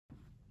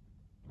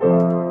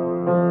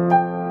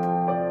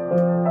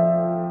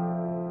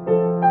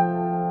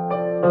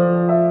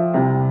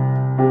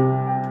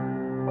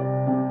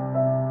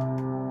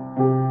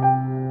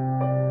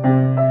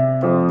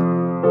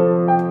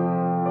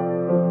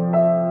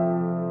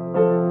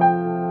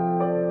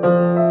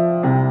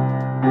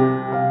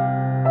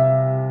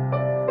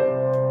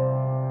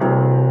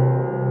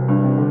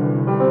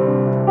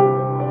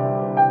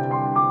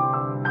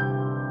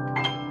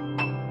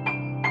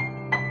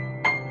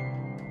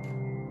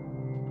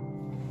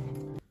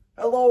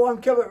Hello,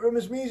 I'm Kev at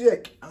Rimmer's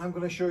Music and I'm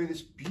going to show you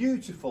this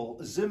beautiful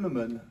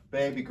Zimmermann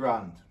Baby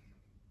Grand.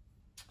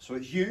 So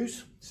it's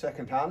used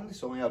second hand,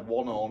 it's only had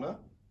one owner.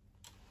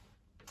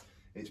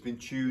 It's been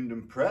tuned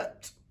and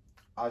prepped,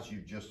 as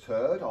you've just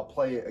heard. I'll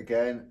play it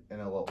again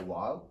in a little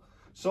while.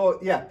 So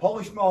yeah,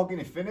 polished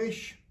mahogany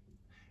finish.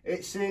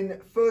 It's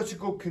in fairly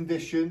good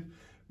condition,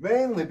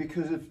 mainly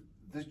because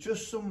there's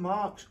just some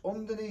marks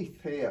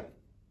underneath here.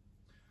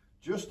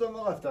 Just on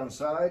the left hand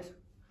side.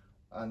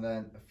 And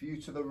then a few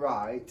to the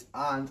right,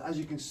 and as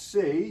you can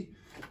see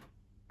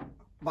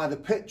by the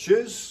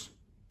pictures,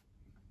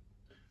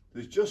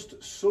 there's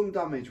just some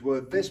damage where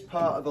this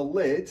part of the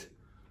lid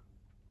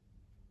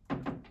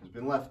has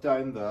been left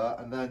down there,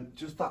 and then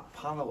just that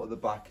panel at the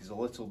back is a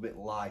little bit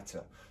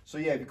lighter. So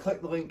yeah, if you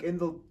click the link in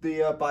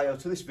the bio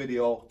to this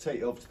video, take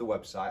you over to the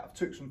website. I've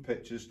took some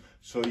pictures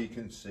so you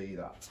can see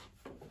that.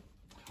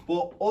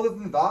 But other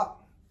than that,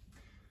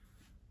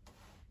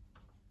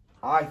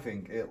 I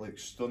think it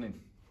looks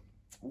stunning.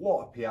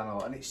 What a piano,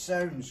 and it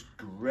sounds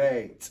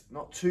great.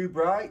 Not too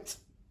bright,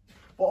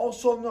 but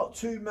also not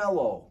too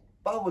mellow.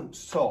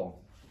 Balanced tone.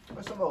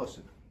 Let's have a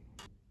listen.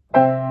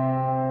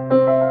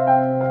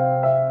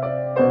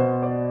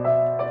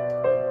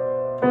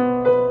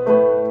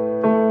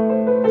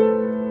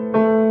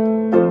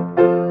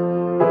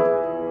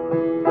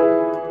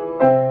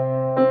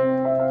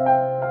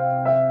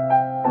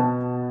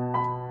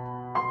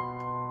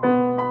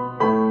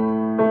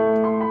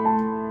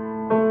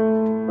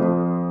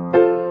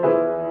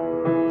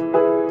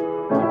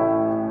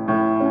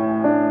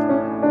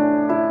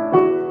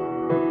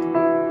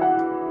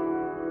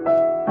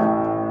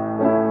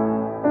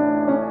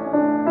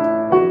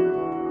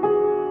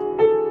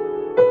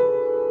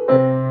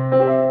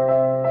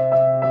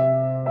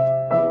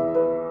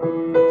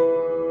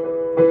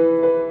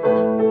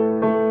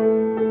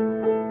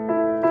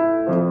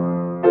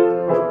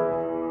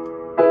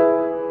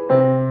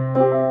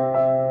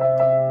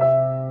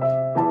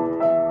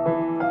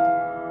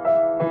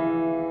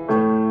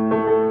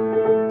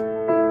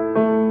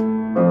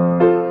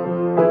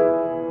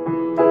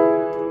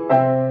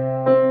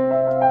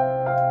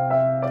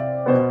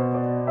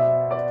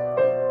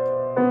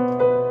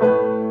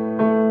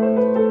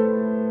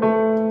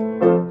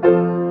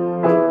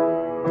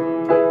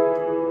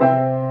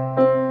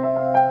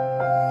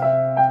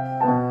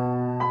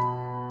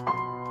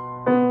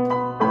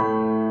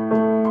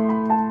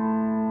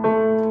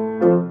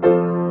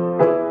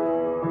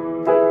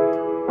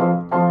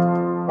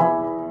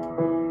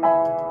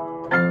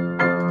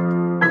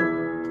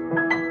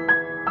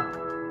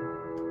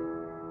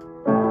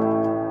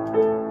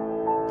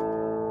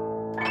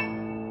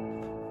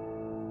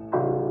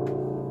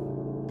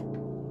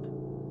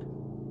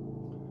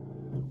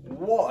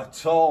 What a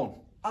tone,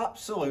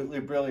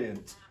 absolutely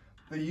brilliant.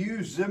 The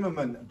used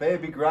Zimmermann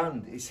Baby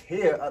Grand is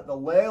here at the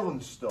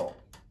Leyland store.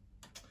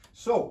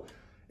 So,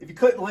 if you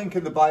click the link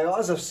in the bio,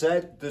 as I've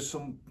said, there's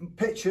some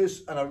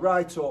pictures and a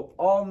write-up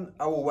on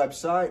our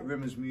website,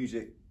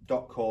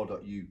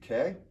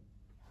 rimmersmusic.co.uk.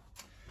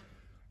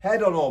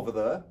 Head on over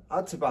there,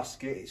 add to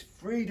basket, it's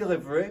free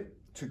delivery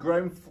to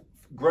ground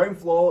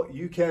floor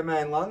UK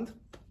mainland.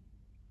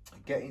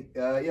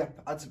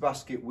 Add to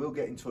basket, we'll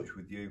get in touch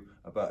with you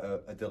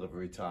about a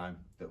delivery time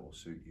that will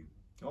suit you.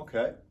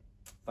 Okay,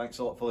 thanks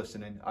a lot for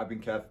listening. I've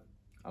been Kev,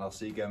 and I'll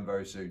see you again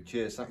very soon.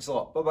 Cheers, thanks a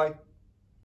lot, bye bye.